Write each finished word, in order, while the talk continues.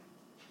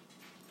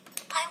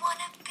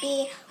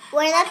be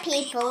where the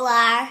people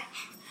are.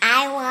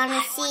 I want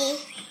to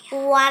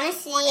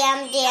see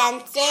them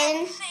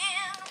dancing,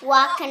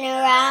 walking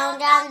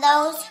around on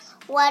those,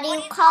 what do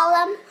you call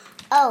them?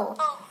 Oh,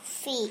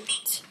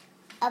 feet.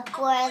 Up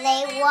where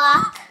they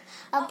walk,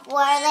 up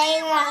where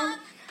they run,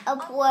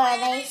 up where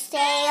they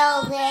stay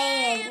all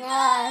day in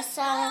the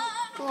sun,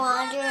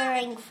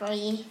 wandering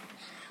free.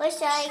 Wish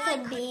I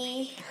could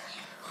be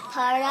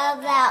part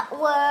of that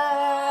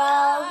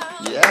world.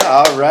 Yeah,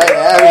 all right,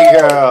 Abby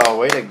girl.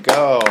 Way to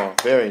go.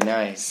 Very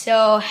nice.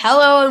 So,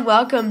 hello and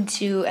welcome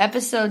to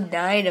episode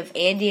 9 of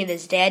Andy and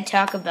his dad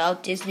talk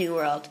about Disney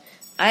World.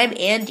 I'm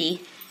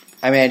Andy.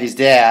 I'm Andy's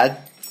dad.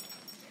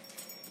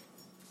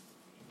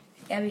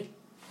 Abby.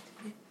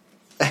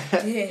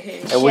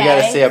 And we got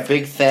to say a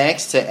big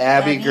thanks to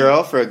Abby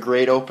girl for a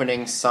great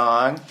opening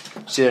song.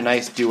 She did a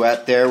nice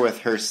duet there with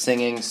her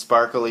singing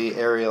sparkly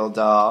Ariel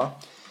doll.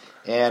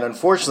 And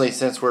unfortunately,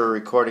 since we're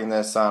recording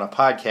this on a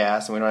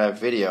podcast and we don't have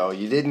video,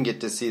 you didn't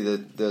get to see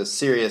the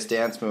serious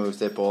dance moves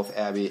that both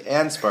Abby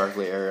and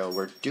Sparkly Ariel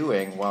were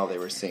doing while they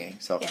were singing.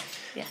 So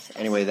yes.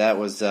 Anyway, that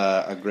was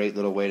a great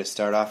little way to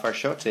start off our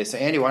show today. So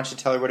Andy, why don't you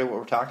tell everybody what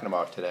we're talking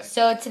about today?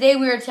 So today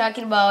we were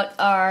talking about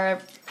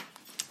our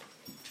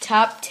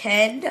top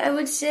 10, I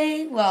would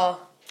say.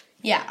 Well,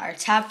 yeah, our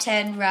top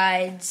 10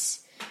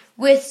 rides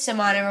with some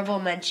honorable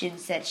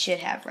mentions that should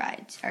have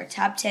rides. Our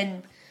top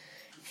 10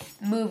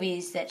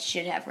 movies that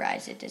should have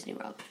rides at Disney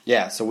World.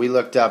 Yeah, so we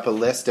looked up a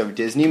list of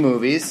Disney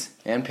movies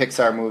and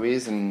Pixar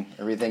movies and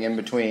everything in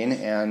between,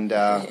 and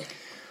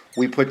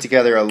we put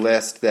together a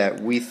list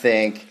that we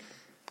think,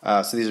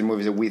 so these are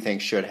movies that we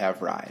think should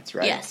have rides,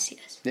 right? Yes.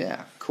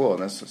 Yeah, cool.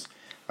 And this was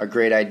a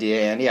great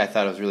idea, Andy. I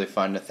thought it was really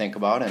fun to think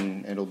about,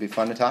 and it'll be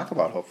fun to talk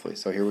about, hopefully.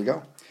 So here we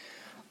go.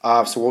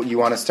 So you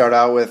want to start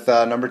out with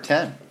number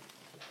 10?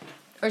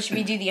 Or should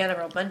we do the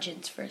honorable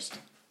mentions first?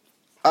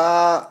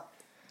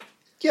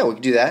 Yeah, we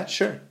can do that,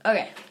 sure.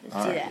 Okay,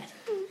 let's do that.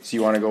 So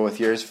you want to go with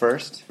yours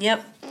first?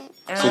 Yep.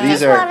 So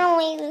these are. Why don't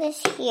we leave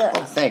this here?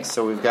 Oh, thanks.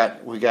 So we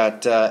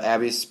got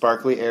Abby's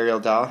sparkly Ariel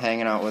doll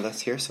hanging out with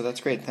us here. So that's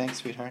great. Thanks,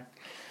 sweetheart.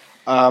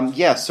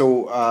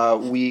 So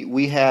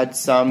we had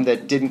some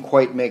that didn't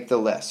quite make the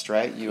list,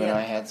 right? You and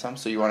I had some.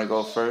 So you want to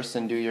go first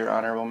and do your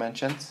honorable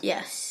mentions?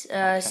 Yes.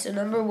 So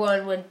number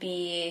 1 would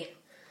be,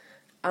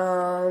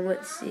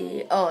 let's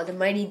see. Oh, The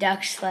Mighty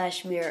Ducks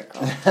 /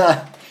 Miracle.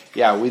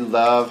 Yeah, we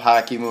love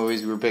hockey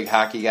movies. We're big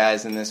hockey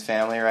guys in this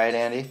family, right,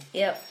 Andy?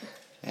 Yep.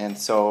 And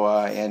so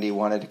Andy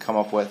wanted to come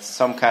up with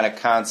some kind of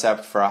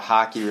concept for a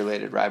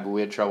hockey-related ride, but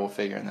we had trouble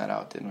figuring that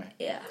out, didn't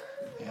we? Yeah.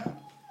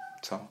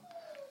 So,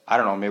 I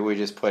don't know, maybe we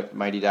just put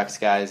Mighty Ducks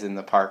guys in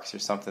the parks or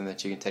something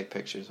that you can take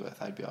pictures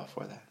with. I'd be all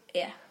for that.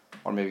 Yeah.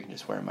 Or maybe you can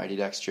just wear a Mighty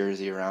Ducks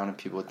jersey around and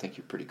people would think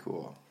you're pretty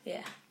cool.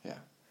 Yeah.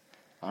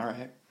 All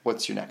right.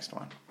 What's your next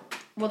one?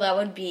 Well, that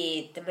would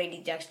be, the Mighty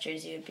Ducks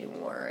jersey would be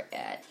more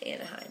at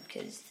Anaheim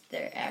because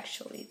they're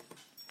actually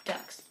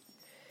ducks.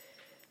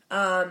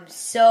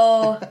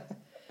 So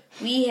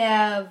we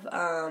have.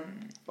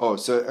 Oh,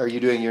 so are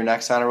you doing your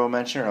next honorable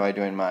mention, or am I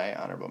doing my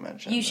honorable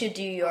mention? You should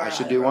do your. I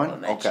should do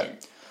one. Mention. Okay.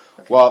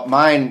 Well,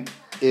 mine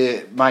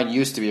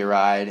used to be a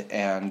ride,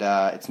 and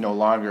it's no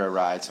longer a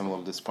ride, so I'm a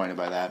little disappointed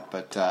by that.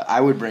 But I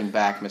would bring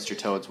back Mr.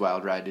 Toad's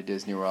Wild Ride to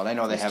Disney World. I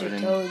know they have it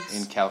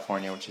in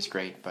California, which is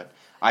great, but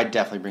I'd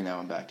definitely bring that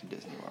one back to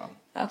Disney World.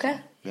 Okay.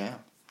 Yeah.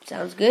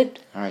 Sounds good.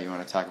 All right, you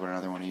want to talk about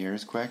another one of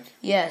yours quick?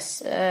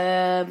 Yes.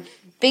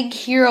 Big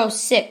Hero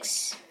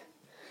 6.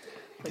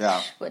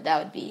 Yeah. But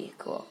that would be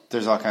cool.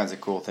 There's all kinds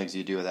of cool things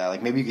you do with that.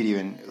 Like maybe you could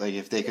even, like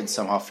if they could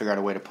somehow figure out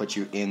a way to put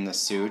you in the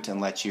suit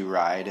and let you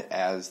ride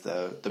as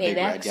the big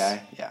red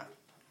guy. Yeah.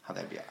 Oh,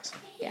 that'd be awesome.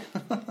 Yeah.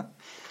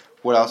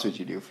 What else would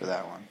you do for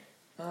that one?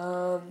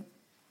 I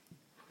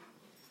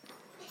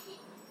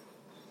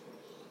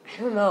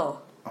don't know.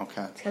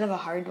 Okay. It's kind of a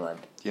hard one.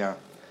 Yeah.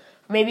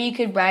 Maybe you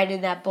could ride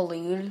in that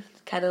balloon,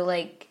 kind of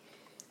like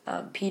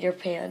Peter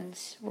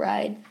Pan's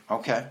ride.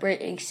 Okay.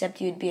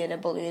 Except you'd be in a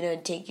balloon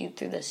and take you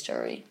through the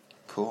story.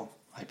 Cool.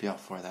 I'd be all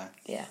for that.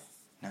 Yeah.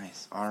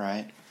 Nice. All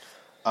right.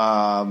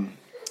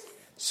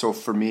 So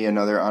for me,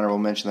 another honorable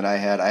mention that I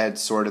had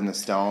Sword in the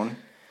Stone.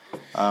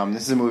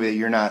 This is a movie that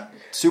you're not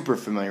super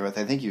familiar with.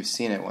 I think you've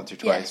seen it once or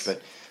twice,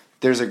 but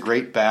there's a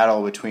great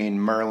battle between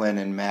Merlin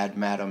and Mad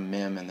Madam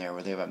Mim in there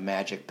where they have a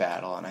magic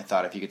battle, and I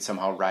thought if you could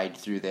somehow ride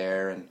through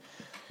there and,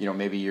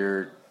 maybe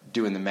you're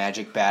doing the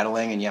magic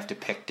battling and you have to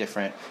pick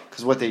different,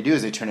 because what they do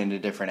is they turn into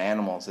different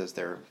animals as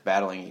they're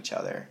battling each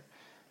other,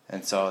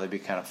 and so they'd be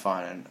kind of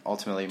fun, and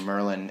ultimately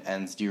Merlin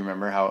ends. Do you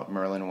remember how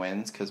Merlin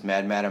wins? Because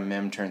Mad Madam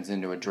Mim turns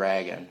into a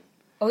dragon.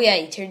 Oh yeah,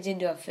 he turns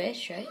into a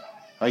fish, right?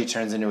 Oh, he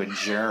turns into a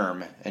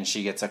germ, and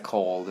she gets a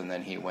cold, and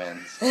then he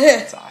wins.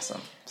 That's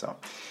awesome. So,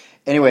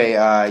 anyway,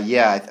 I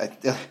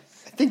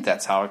think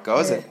that's how it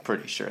goes. I'm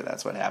pretty sure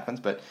that's what happens.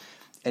 But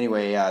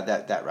anyway,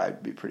 that ride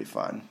would be pretty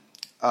fun.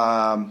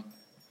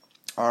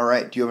 All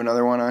right, do you have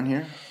another one on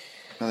here?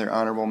 Another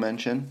honorable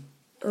mention?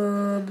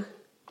 Well,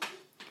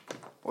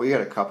 you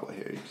got a couple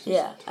here.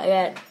 Yeah, I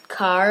got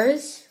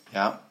Cars.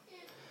 Yeah.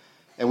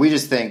 And we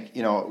just think,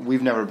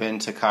 we've never been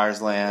to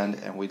Cars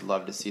Land, and we'd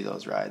love to see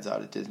those rides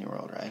out at Disney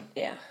World, right?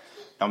 Yeah.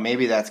 Now,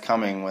 maybe that's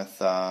coming with,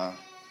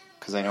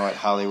 because I know at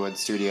Hollywood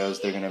Studios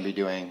they're going to be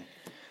doing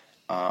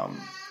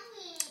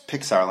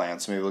Pixar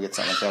Land, so maybe we'll get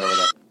something like that over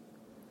there.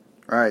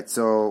 All right,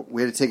 so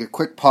we had to take a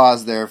quick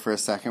pause there for a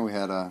second. We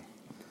had a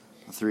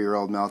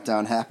 3-year-old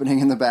meltdown happening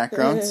in the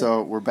background,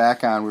 so we're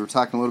back on. We were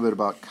talking a little bit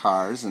about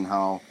cars and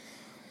how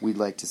we'd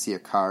like to see a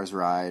Cars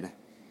ride,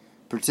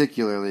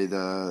 particularly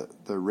the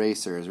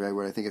racers, right?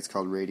 What I think it's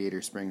called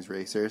Radiator Springs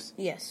Racers.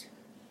 Yes.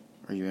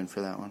 Are you in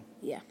for that one?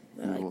 Yeah,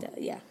 I like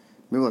that, yeah.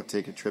 Maybe we'll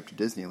take a trip to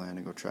Disneyland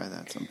and go try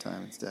that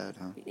sometime instead,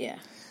 huh? Yeah.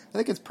 I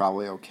think it's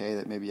probably okay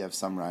that maybe you have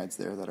some rides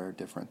there that are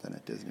different than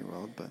at Disney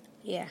World, but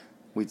yeah,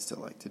 we'd still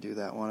like to do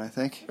that one, I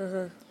think.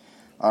 Uh-huh.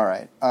 All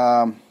right.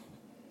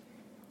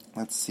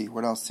 Let's see.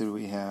 What else did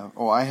we have?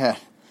 Oh, I had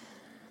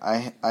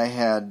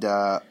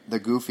the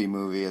Goofy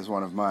movie as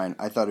one of mine.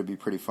 I thought it'd be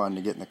pretty fun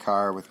to get in the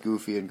car with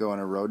Goofy and go on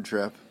a road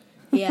trip.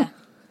 Yeah.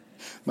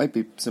 Might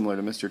be similar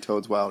to Mr.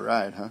 Toad's Wild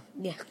Ride, huh?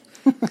 Yeah.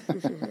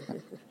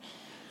 I'm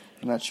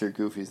not sure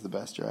Goofy's the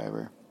best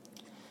driver.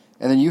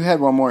 And then you had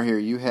one more here.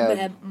 You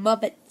had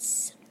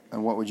Muppets.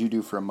 And what would you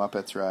do for a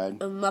Muppets ride?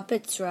 A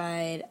Muppets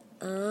ride.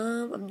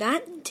 I'm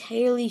not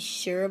entirely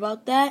sure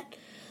about that.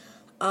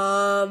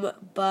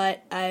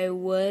 But I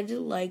would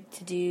like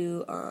to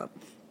do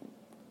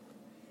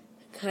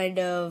kind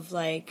of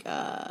like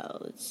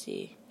let's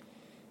see.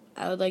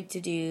 I would like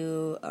to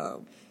do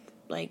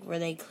like where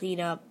they clean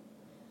up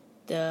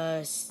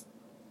the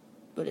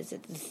the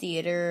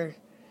theater,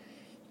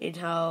 and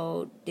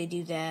how they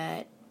do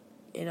that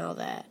and all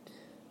that.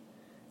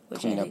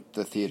 Clean up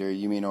the theater.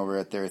 You mean over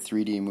at their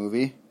 3D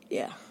movie?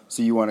 Yeah.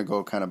 So you want to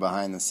go kind of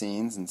behind the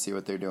scenes and see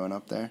what they're doing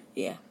up there?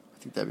 Yeah. I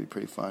think that'd be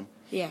pretty fun.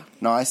 Yeah.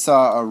 No, I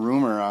saw a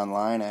rumor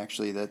online,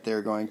 actually, that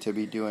they're going to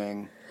be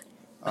doing...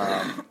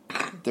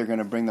 they're going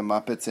to bring the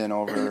Muppets in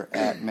over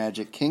at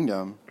Magic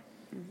Kingdom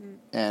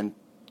and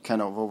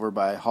kind of over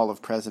by Hall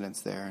of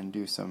Presidents there and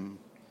do some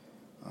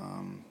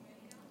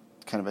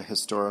kind of a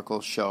historical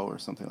show or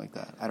something like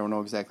that. I don't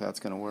know exactly how it's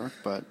going to work,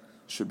 but it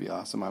should be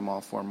awesome. I'm all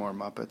for more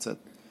Muppets at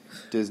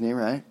Disney,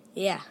 right?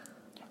 Yeah.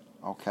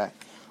 Okay.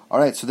 All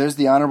right, so there's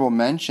the honorable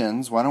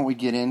mentions. Why don't we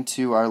get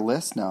into our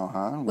list now,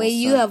 huh? Wait,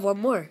 you have one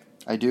more.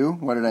 I do?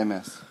 What did I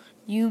miss?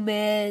 You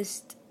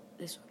missed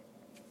this one.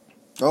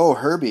 Oh,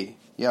 Herbie.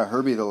 Yeah,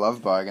 Herbie the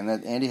Love Bug. And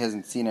that Andy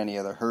hasn't seen any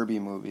of the Herbie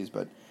movies,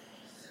 but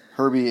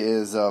Herbie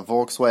is a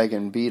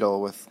Volkswagen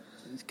Beetle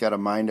he's got a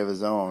mind of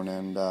his own,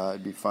 and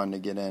it'd be fun to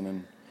get in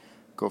and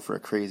go for a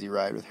crazy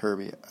ride with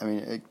Herbie. I mean,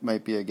 it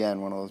might be,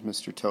 again, one of those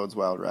Mr. Toad's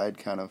Wild Ride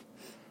kind of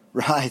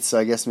rides, so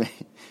I guess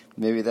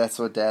maybe that's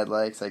what Dad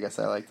likes. I guess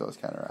I like those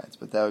kind of rides,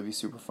 but that would be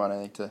super fun, I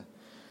think, to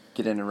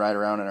get in and ride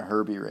around in a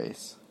Herbie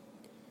race.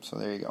 So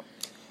there you go.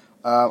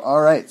 All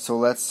right, so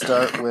let's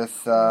start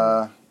with,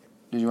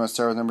 did you want to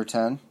start with number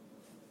 10?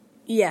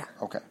 Yeah.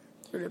 Okay.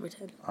 For number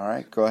 10. All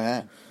right, go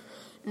ahead.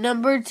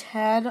 Number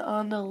 10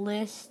 on the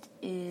list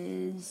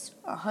is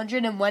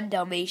 101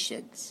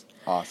 Dalmatians.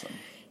 Awesome.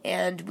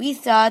 And we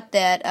thought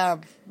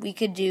that we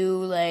could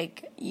do,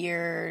 like,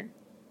 you're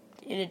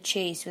in a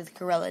chase with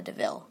Cruella de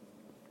Vil.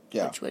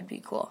 Yeah. Which would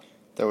be cool.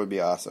 That would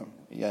be awesome.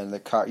 Yeah, the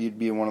car, you'd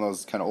be in one of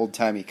those kind of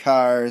old-timey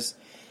cars,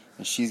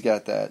 and she's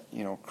got that,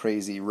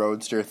 crazy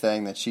roadster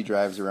thing that she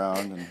drives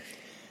around, and,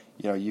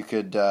 you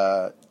could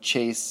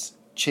chase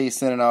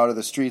in and out of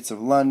the streets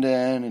of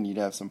London, and you'd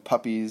have some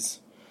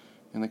puppies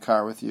in the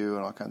car with you,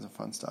 and all kinds of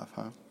fun stuff,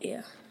 huh?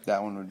 Yeah.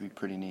 That one would be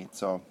pretty neat.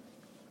 So,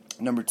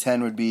 number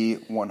 10 would be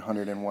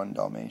 101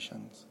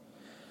 Dalmatians.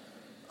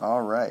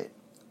 All right.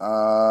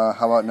 How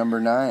about number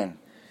 9?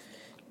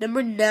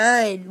 Number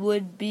 9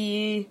 would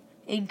be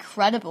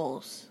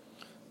Incredibles.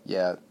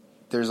 Yeah,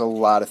 there's a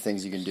lot of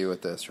things you can do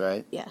with this,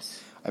 right?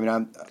 Yes. I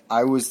mean,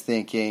 I was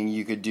thinking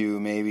you could do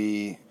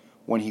maybe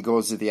when he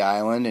goes to the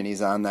island and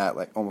he's on that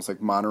almost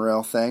like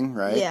monorail thing,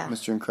 right? Yeah.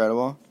 Mr.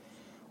 Incredible.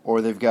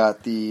 Or they've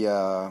got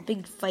the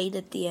big fight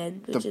at the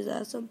end, which is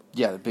awesome.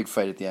 Yeah, the big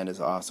fight at the end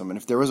is awesome. And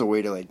if there was a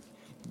way to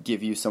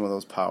give you some of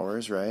those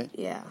powers, right?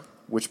 Yeah.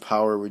 Which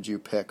power would you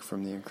pick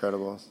from the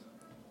Incredibles?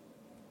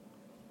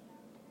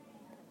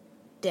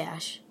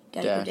 Dash.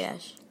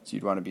 Dash. So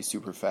you'd want to be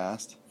super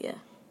fast? Yeah.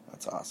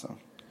 That's awesome.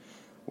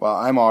 Well,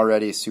 I'm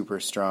already super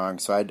strong,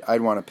 so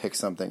I'd want to pick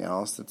something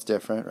else that's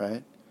different,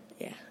 right?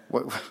 Yeah.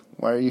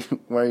 Why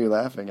are you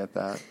laughing at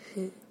that?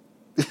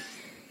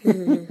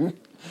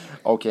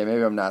 Okay,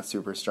 maybe I'm not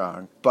super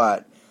strong,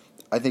 but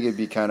I think it'd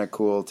be kind of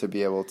cool to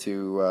be able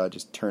to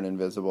just turn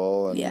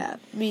invisible. And yeah,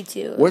 me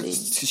too.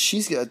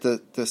 She's got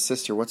the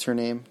sister. What's her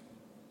name?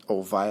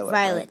 Oh, Violet.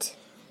 Violet.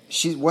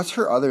 Right? What's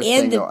her other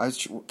thing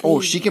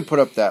though? She can put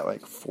up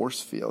that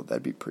force field.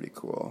 That'd be pretty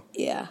cool.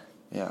 Yeah.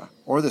 Yeah,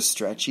 or the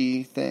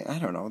stretchy thing. I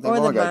don't know. They've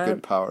all got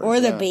good powers. Or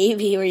the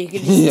baby, where you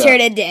can just turn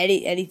into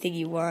anything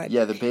you want.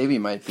 Yeah, the baby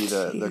might be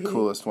the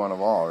coolest one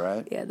of all,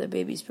 right? Yeah, the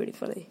baby's pretty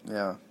funny.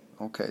 Yeah.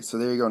 Okay, so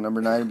there you go.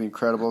 Number 9 would be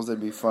Incredibles. That'd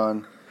be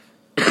fun.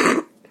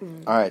 All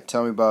right,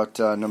 tell me about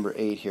number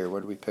 8 here.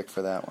 What did we pick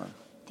for that one?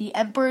 The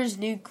Emperor's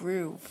New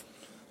Groove.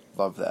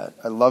 Love that.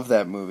 I love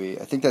that movie.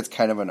 I think that's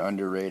kind of an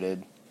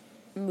underrated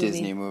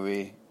Disney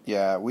movie.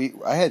 Yeah,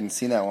 I hadn't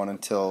seen that one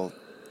until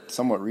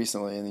somewhat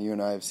recently, and you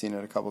and I have seen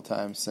it a couple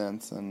times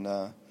since,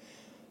 and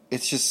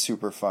it's just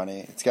super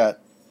funny. It's got,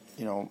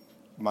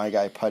 my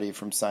guy Putty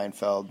from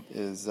Seinfeld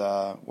is,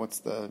 what's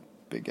the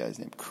big guy's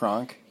name?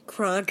 Kronk?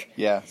 Kronk.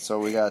 Yeah, so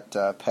we got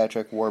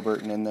Patrick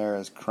Warburton in there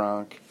as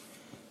Kronk.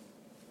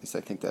 At least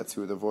I think that's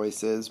who the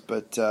voice is,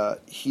 but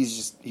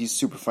he's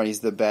super funny.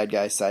 He's the bad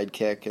guy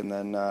sidekick, and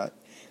then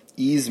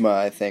Yzma,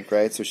 I think,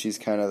 right? So she's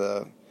kind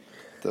of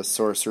the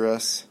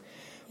sorceress.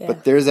 Yeah.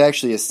 But there's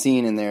actually a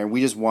scene in there, and we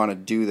just want to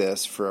do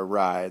this for a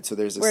ride. So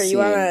there's a scene.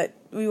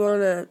 We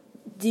want to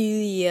do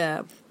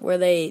the where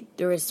they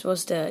were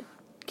supposed to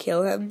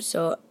kill him.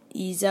 So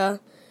Yzma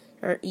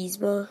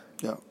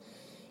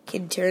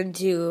can turn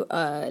to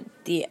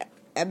the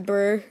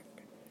emperor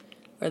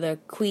or the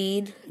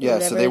queen. Yeah,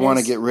 so they want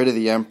to get rid of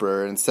the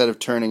emperor. And instead of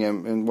turning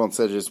him,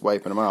 instead of just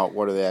wiping him out,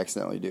 what do they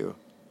accidentally do?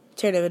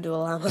 Turn him into a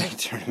llama.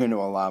 Turn him into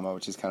a llama,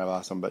 which is kind of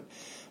awesome. But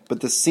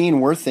the scene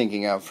we're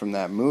thinking of from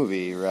that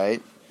movie,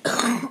 right?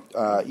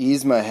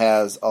 Yzma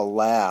has a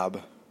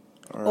lab,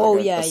 or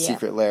a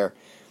secret lair.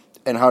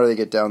 And how do they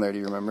get down there? Do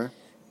you remember?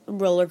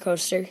 Roller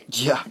coaster.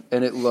 Yeah,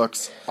 and it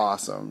looks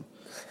awesome.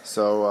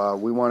 So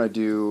we want to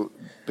do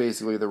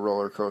basically the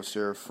roller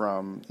coaster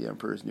from The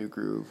Emperor's New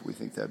Groove. We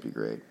think that'd be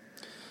great.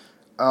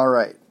 All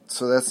right,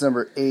 so that's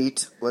number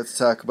 8. Let's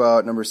talk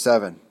about number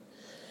 7.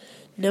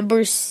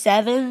 Number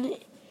 7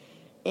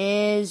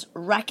 is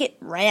Wreck-It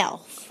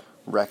Ralph.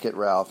 Wreck-It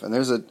Ralph. And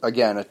there's,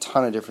 again, a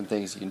ton of different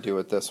things you can do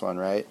with this one,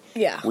 right?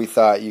 Yeah. We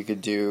thought you could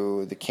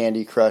do the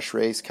Candy Crush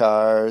race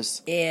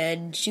cars.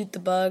 And shoot the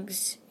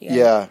bugs.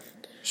 Yeah,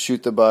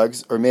 shoot the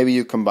bugs. Or maybe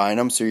you combine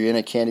them, so you're in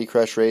a Candy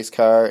Crush race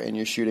car and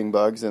you're shooting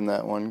bugs in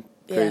that one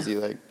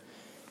crazy,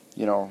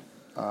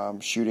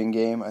 shooting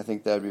game. I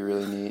think that'd be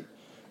really neat.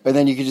 But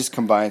then you could just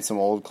combine some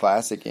old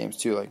classic games,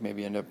 too, like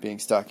maybe end up being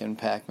stuck in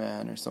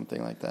Pac-Man or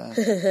something like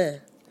that,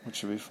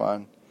 which would be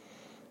fun.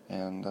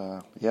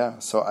 And,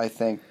 so I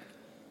think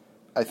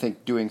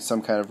doing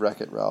some kind of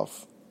Wreck-It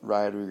Ralph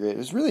ride would be great.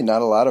 There's really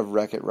not a lot of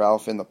Wreck-It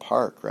Ralph in the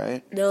park,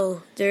 right?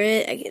 No, there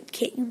is.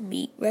 Can't you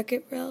meet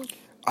Wreck-It Ralph?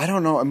 I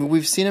don't know. I mean,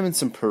 we've seen him in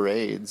some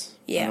parades.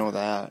 Yeah. I know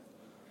that.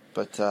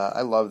 But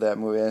I love that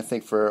movie. I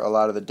think for a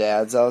lot of the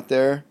dads out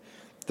there,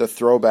 the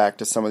throwback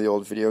to some of the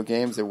old video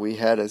games that we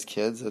had as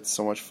kids, it's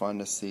so much fun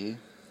to see.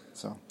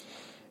 So,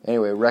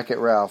 anyway, Wreck-It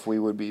Ralph, we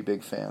would be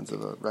big fans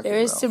of a Wreck-It Ralph. There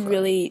is some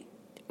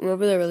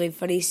remember the really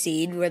funny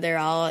scene where they're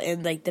all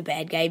in, the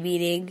bad guy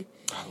meeting?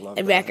 I love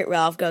and that. Wreck-It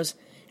Ralph goes,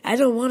 I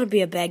don't want to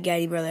be a bad guy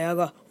anymore. They all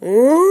go,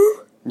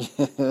 oh?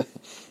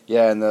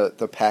 Yeah, and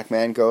the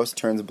Pac-Man ghost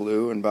turns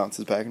blue and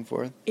bounces back and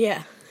forth.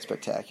 Yeah.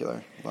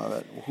 Spectacular. Love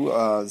it.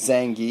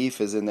 Zangief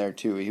is in there,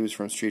 too. He was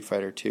from Street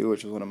Fighter 2,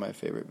 which was one of my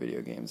favorite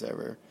video games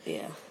ever.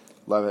 Yeah.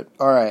 Love it.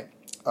 All right.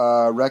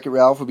 Wreck-It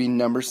Ralph would be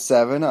number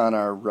 7 on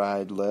our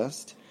ride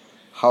list.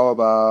 How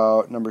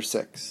about number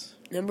 6?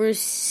 Number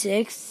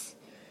 6,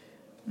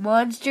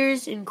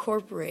 Monsters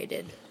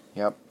Incorporated.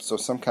 Yep. So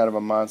some kind of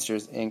a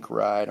Monsters, Inc.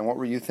 ride. And what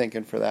were you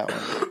thinking for that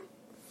one?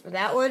 For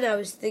that one, I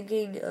was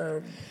thinking,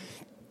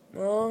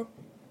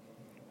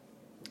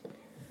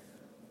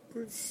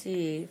 let's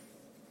see.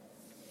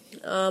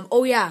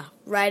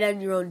 Ride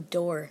on your own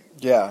door.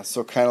 Yeah,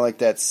 so kind of like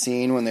that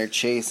scene when they're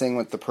chasing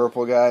with the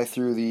purple guy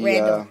through the...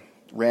 Randall.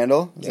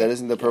 Randall?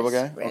 Isn't the purple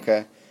guy? Randall.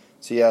 Okay.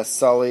 So yeah,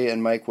 Sully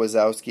and Mike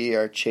Wazowski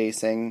are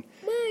chasing...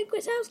 Mike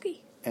Wazowski.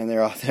 And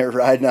they're out there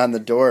riding on the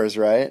doors,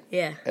 right?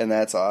 Yeah. And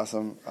that's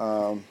awesome.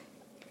 What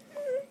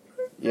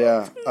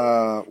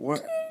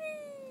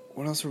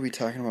else were we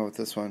talking about with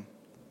this one?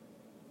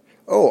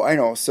 Oh, I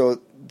know.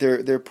 So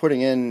they're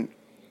putting in...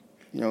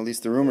 at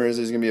least the rumor is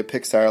there's going to be a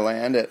Pixar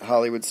land at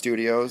Hollywood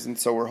Studios, and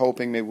so we're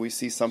hoping maybe we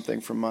see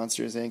something from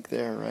Monsters, Inc.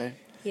 there, right?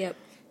 Yep.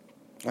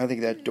 I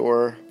think a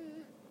door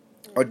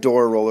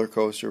roller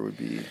coaster would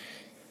be...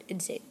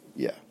 insane.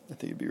 Yeah, I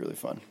think it'd be really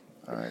fun.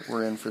 All right,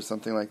 we're in for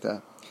something like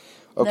that.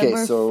 Okay,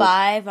 Number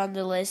 5 on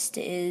the list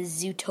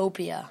is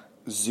Zootopia.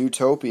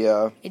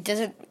 Zootopia.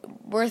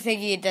 We're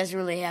thinking it doesn't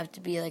really have to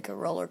be like a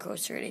roller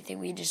coaster or anything.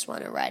 We just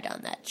want to ride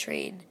on that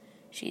train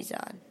she's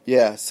on.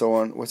 Yeah,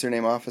 so what's her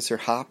name? Officer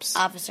Hops?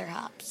 Officer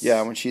Hops.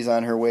 Yeah, when she's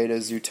on her way to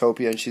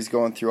Zootopia and she's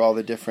going through all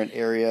the different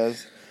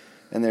areas.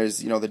 And there's,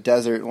 the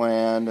desert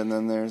land, and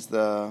then there's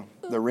the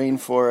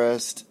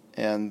rainforest,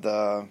 and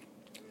the,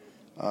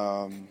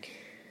 I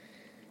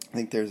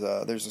think there's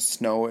a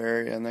snow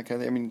area and that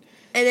kind of thing. I mean...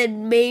 And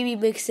then maybe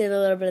mix in a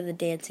little bit of the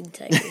dancing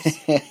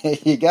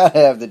tigers. You gotta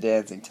have the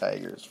dancing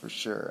tigers, for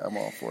sure. I'm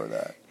all for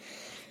that.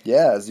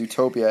 Yeah,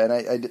 Zootopia, and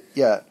I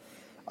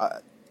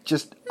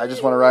just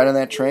want to ride on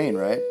that train,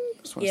 right?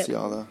 Just want to see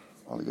all the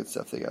good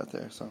stuff they got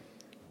there. So,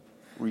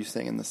 were you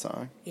singing the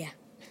song? Yeah.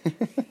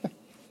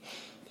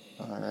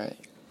 All right.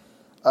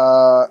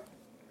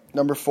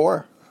 Number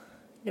 4.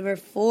 Number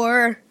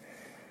 4.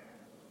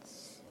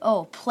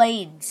 Oh,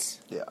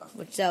 planes. Yeah.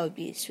 Which that would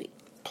be sweet.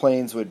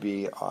 Planes would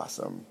be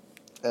awesome,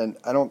 and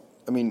I don't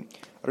even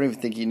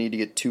think you need to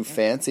get too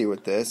fancy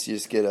with this. You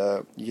just get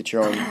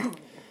your own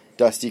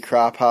Dusty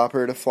Crop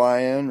Hopper to fly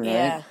in, right?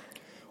 Yeah.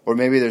 Or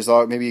maybe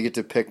maybe you get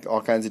to pick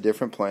all kinds of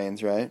different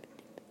planes, right?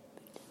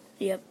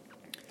 Yep.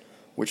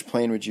 Which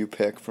plane would you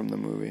pick from the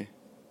movie?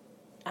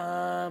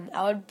 I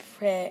would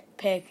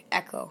pick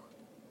Echo.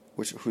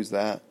 Who's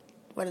that?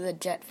 One of the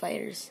jet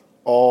fighters.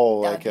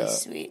 Oh, That would be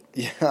sweet.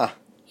 Yeah,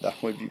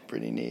 that would be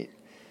pretty neat.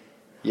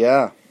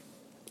 Yeah.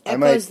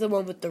 Echo's the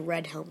one with the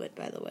red helmet,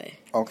 by the way.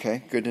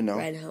 Okay, good to know.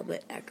 Red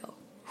helmet, Echo.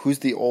 Who's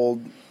the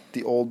old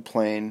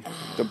plane,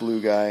 the blue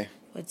guy?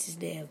 What's his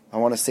name? I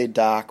want to say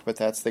Doc, but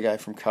that's the guy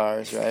from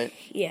Cars, right?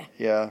 Yeah.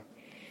 Yeah.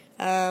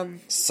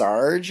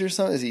 Sarge or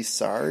something? Is he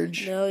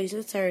Sarge? No, he's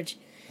not Sarge.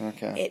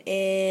 Okay. It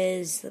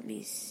is, let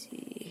me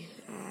see.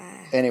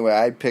 Anyway,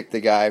 I'd pick the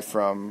guy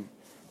from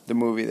the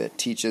movie that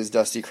teaches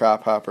Dusty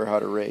Crop Hopper how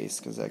to race,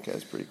 because that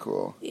guy's pretty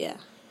cool. Yeah.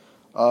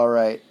 All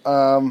right.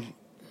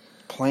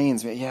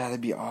 Planes, man. Yeah,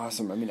 that'd be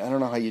awesome. I mean, I don't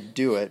know how you'd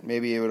do it.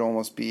 Maybe it would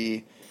almost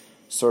be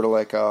sort of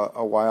like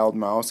a wild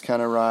mouse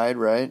kind of ride,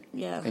 right?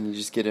 Yeah. And you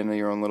just get into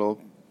your own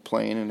little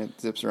plane and it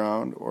zips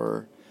around,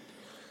 or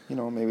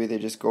maybe they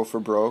just go for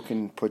broke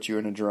and put you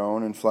in a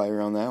drone and fly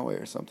around that way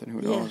or something.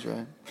 Who knows,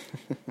 right?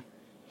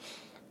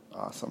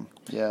 Awesome.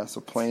 Yeah, so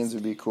planes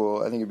would be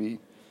cool. I think it'd be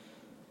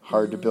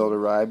hard to build a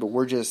ride, but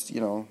we're just,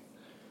 we'll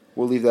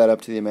leave that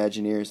up to the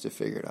Imagineers to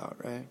figure it out,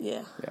 right?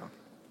 Yeah. Yeah.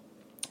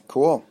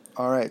 Cool.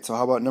 All right, so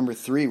how about number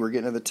 3? We're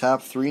getting to the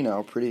top 3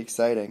 now. Pretty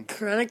exciting.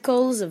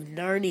 Chronicles of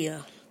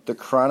Narnia. The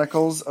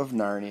Chronicles of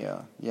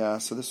Narnia. Yeah,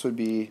 so this was,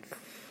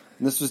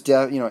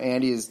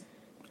 Andy is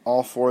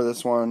all for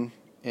this one,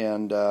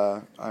 and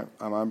I'm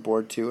on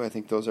board too. I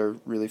think those are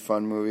really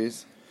fun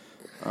movies.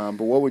 But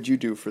what would you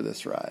do for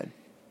this ride?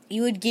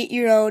 You would get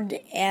your own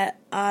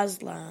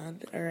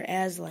Aslan,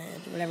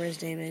 whatever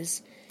his name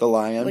is. The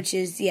lion? Which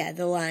is,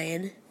 the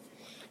lion.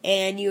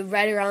 And you would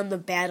ride around the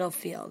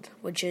battlefield,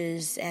 which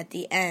is at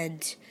the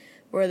end,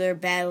 where they're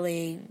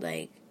battling,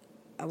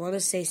 I want to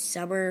say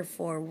summer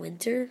for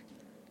winter.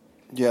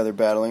 Yeah, they're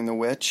battling the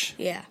witch.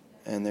 Yeah.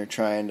 And they're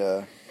trying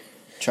to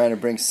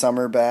bring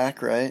summer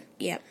back, right?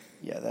 Yep.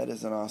 Yeah, that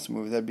is an awesome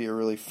movie. That'd be a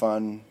really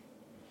fun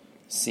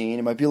scene.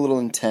 It might be a little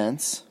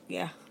intense.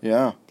 Yeah.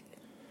 Yeah.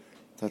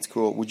 That's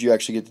cool. Would you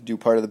actually get to do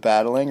part of the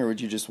battling, or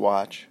would you just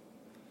watch?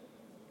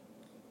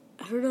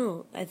 I don't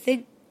know. I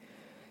think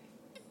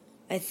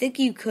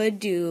you could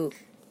do,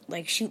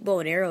 shoot bow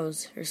and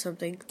arrows or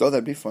something. Oh,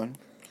 that'd be fun.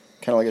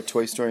 Kind of like a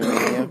Toy Story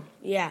Mania.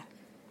 Yeah.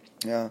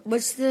 Yeah.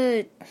 What's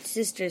the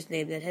sister's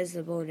name that has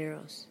the bow and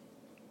arrows?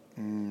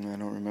 I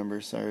don't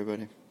remember. Sorry,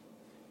 buddy.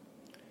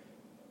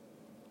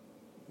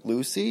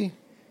 Lucy?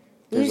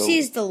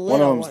 Lucy's the little one.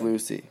 One of them's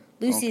Lucy.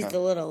 Lucy's the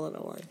little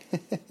one.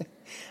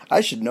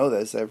 I should know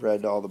this. I've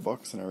read all the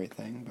books and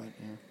everything, but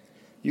yeah.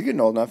 You're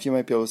getting old enough. You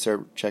might be able to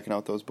start checking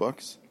out those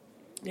books.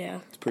 Yeah.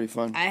 It's pretty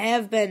fun. I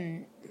have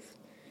been...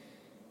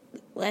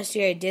 Last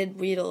year I did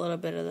read a little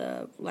bit of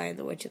The Lion,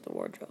 the Witch, and the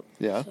Wardrobe.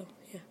 Yeah? So,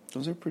 yeah.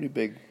 Those are pretty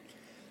big.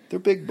 They're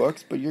big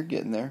books, but you're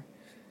getting there.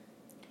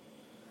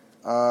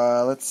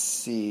 Let's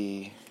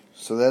see.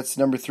 So that's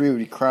number 3 would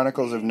be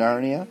Chronicles of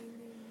Narnia.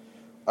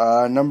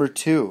 Number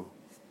 2.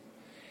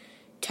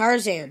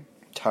 Tarzan.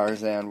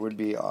 Tarzan would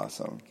be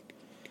awesome.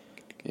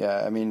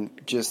 Yeah, I mean,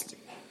 just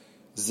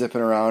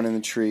zipping around in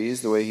the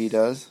trees the way he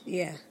does.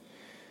 Yeah.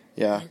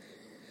 Yeah.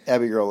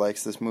 Abby Girl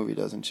likes this movie,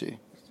 doesn't she?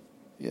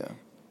 Yeah.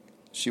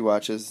 She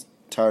watches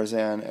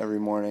Tarzan every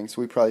morning.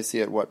 So we probably see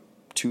it,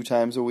 2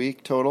 times a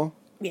week total?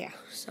 Yeah.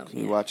 So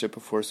We watch it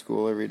before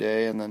school every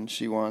day, and then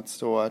she wants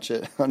to watch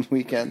it on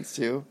weekends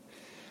too.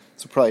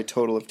 So probably a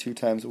total of 2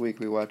 times a week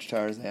we watch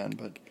Tarzan.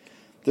 But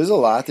there's a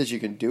lot that you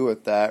can do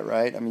with that,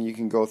 right? I mean, you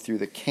can go through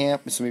the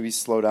camp, so maybe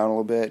slow down a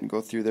little bit and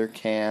go through their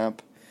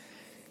camp.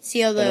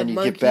 See all the and then you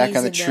monkeys get back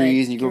on the and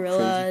trees the and you gorillas.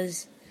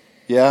 go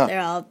crazy. Yeah. They're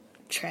all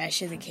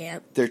trash in the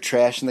camp. They're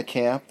trashing the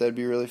camp. That'd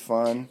be really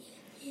fun.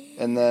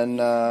 And then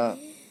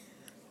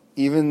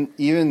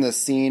even the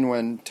scene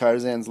when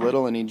Tarzan's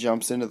little and he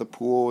jumps into the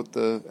pool with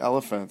the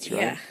elephants,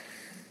 right? Yeah.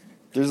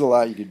 There's a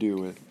lot you could do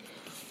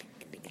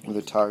with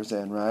a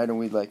Tarzan ride, and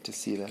we'd like to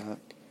see that.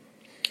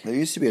 There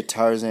used to be a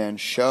Tarzan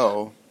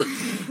show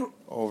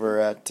over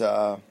at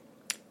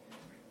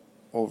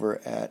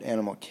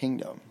Animal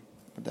Kingdom,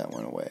 but that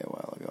went away a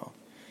while ago.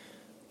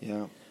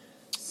 Yeah.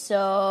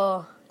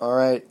 So... All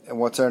right, and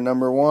what's our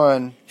number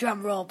 1?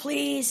 Drum roll,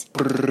 please.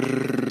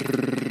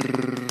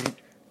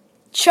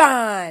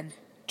 Tron.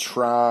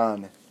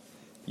 Tron.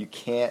 You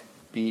can't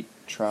beat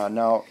Tron.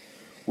 Now,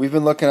 we've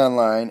been looking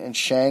online, and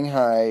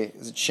Shanghai,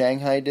 is it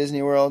Shanghai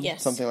Disney World?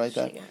 Yes. Something like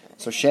that. Shanghai.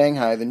 So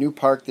Shanghai, the new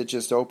park that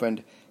just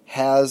opened,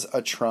 has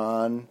a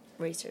Tron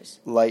Racers.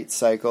 light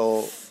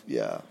cycle,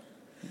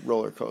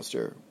 roller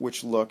coaster,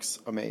 which looks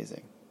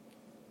amazing.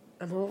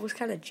 I'm always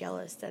kind of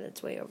jealous that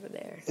it's way over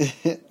there.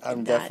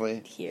 I'm not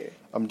definitely here.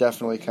 I'm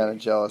definitely kind of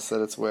jealous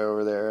that it's way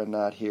over there and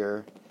not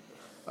here.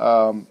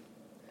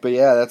 But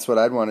yeah, that's what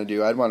I'd want to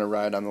do. I'd want to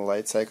ride on the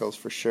light cycles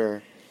for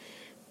sure.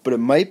 But it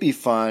might be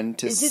fun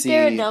to see. Isn't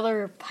there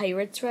another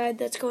Pirates ride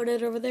that's going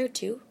on over there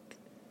too?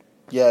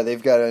 Yeah,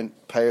 they've got a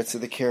Pirates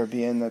of the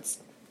Caribbean that's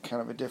kind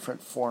of a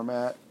different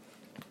format.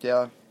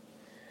 Yeah.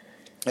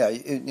 Yeah,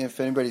 if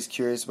anybody's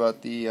curious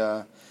about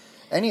the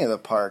any of the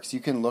parks, you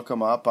can look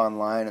them up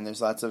online, and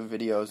there's lots of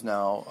videos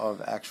now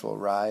of actual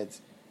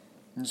rides.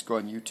 You just go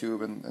on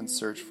YouTube and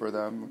search for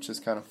them, which is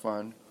kind of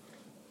fun.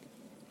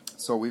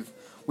 So we've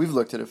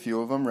looked at a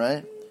few of them,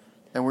 right?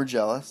 And we're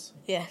jealous.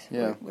 Yeah.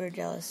 We're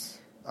jealous.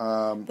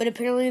 But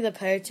apparently the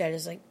pirate ride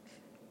is like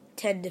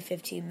 10 to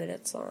 15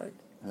 minutes long.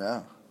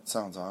 Yeah,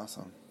 sounds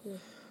awesome. Yeah.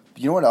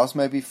 You know what else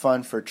might be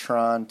fun for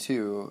Tron,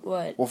 too?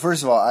 What? Well,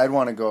 first of all, I'd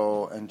want to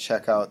go and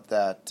check out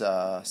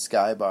that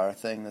Sky Bar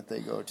thing that they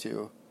go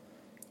to.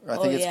 I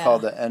think it's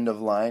called the End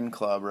of Line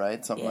Club,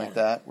 right? Something like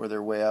that, where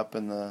they're way up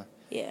in the...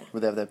 Yeah.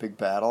 Where they have that big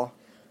battle.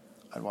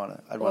 I'd want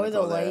to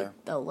go there.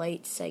 The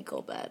light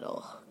cycle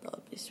battle. That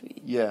would be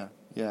sweet. Yeah,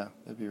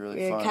 that'd be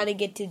really fun. You kind of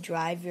get to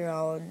drive your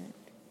own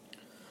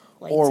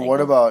light or cycle.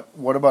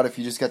 what about if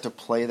you just got to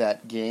play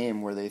that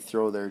game where they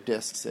throw their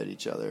discs at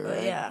each other,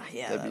 right? Yeah.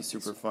 That'd be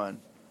super fun.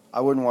 I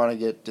wouldn't want to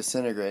get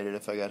disintegrated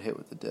if I got hit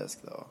with the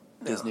disc, though.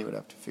 No. Disney would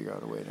have to figure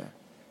out a way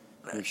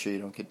to make sure you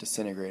don't get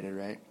disintegrated,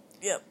 right?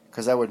 Yep.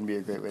 Because that wouldn't be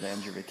a great way to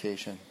end your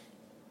vacation.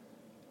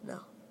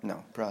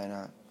 No, probably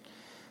not.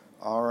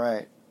 All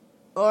right.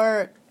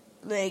 Or,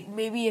 like,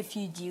 maybe if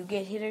you do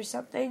get hit or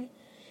something,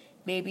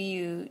 maybe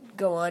you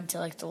go on to,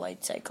 like, the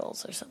light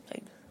cycles or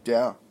something.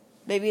 Yeah.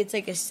 Maybe it's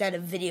like a set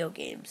of video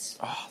games.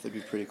 Oh, that'd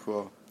be pretty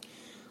cool.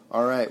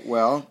 All right,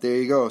 well, there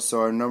you go.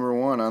 So our number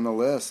one on the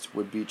list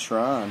would be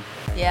Tron.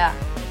 Yeah.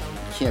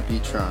 You can't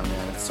beat Tron,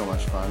 man. It's so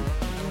much fun.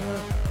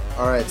 Mm-hmm.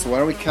 All right, so why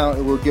don't we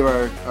count? We'll give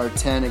our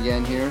 10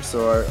 again here.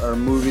 So our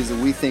movies that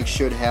we think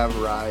should have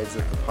rides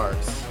at the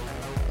parks.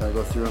 I'll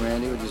go through them,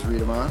 Andy. We'll just read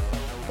them off.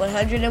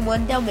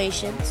 101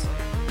 Dalmatians.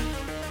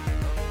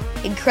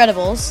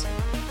 Incredibles.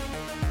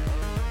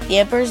 The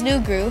Emperor's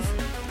New Groove.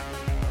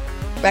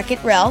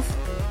 Wreck-It Ralph.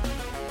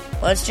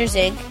 Monsters,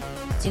 Inc.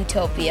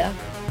 Zootopia.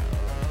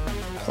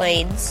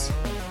 Planes.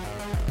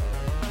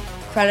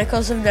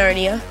 Chronicles of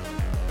Narnia.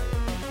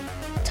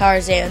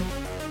 Tarzan.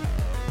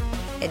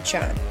 And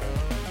Tron.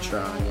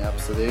 Yep.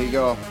 So there you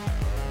go.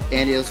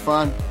 Andy, it was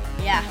fun.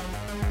 Yeah.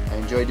 I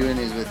enjoyed doing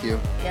these with you.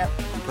 Yep.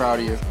 I'm proud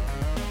of you.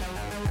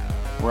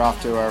 We're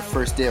off to our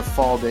first day of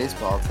fall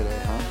baseball today,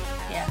 huh?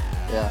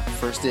 Yeah.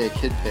 First day of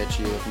kid pitch.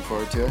 Are you looking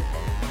forward to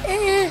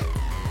it?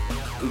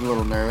 A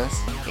little nervous?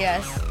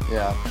 Yes.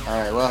 Yeah. All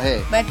right. Well,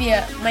 hey. Might be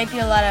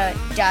a lot of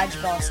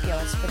dodgeball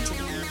skills put to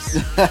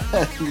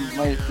use.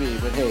 Might be,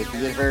 but hey, if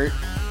you get hurt,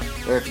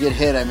 or if you get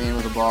hit,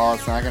 with a ball,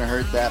 it's not going to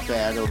hurt that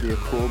bad. It'll be a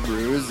cool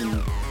bruise,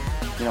 and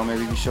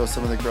maybe you can show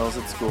some of the girls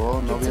at school,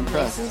 and they'll be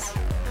impressed. Laces.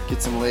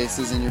 Get some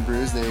laces in your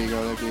bruise. There you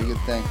go. That'd be a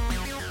good thing.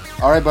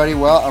 All right, buddy.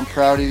 Well, I'm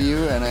proud of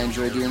you, and I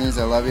enjoy doing these.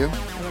 I love you.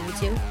 I love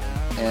you too.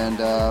 And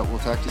we'll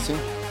talk to you soon.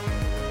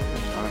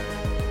 All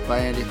right. Bye,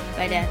 Andy.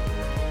 Bye, Dad.